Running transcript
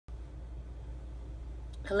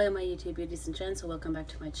Hello my YouTube beauties and gents, so welcome back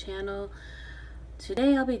to my channel.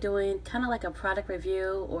 Today I'll be doing kind of like a product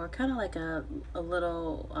review, or kind of like a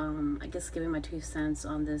little, I guess giving my 2 cents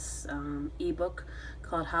on this ebook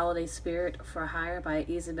called Holiday Spirit for Hire by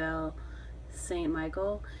Isabel St.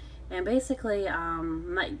 Michael. And basically,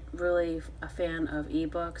 I'm not really a fan of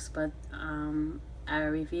ebooks, but I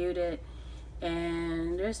reviewed it,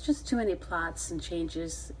 and there's just too many plots and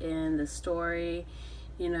changes in the story.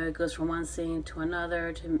 You know, it goes from one scene to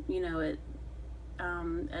another to,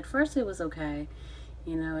 at first it was okay.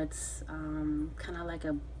 It's kind of like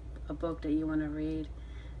a book that you want to read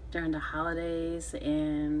during the holidays,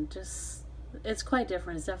 and just, it's quite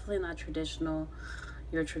different. It's definitely not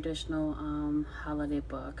your traditional holiday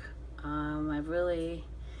book. I really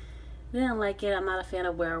didn't like it. I'm not a fan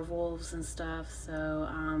of werewolves and stuff, so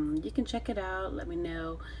you can check it out. Let me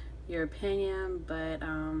know your opinion, but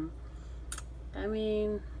I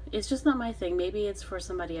mean, it's just not my thing. Maybe it's for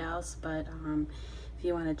somebody else, but if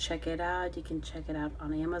you want to check it out, you can check it out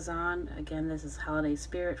on Amazon. Again, this is Holiday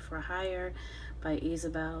Spirit for Hire by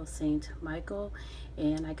Isabel St. Michael,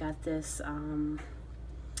 and I got this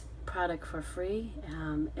product for free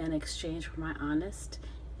in exchange for my honest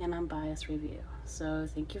and unbiased review. So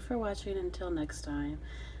thank you for watching. Until next time,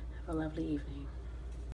 have a lovely evening.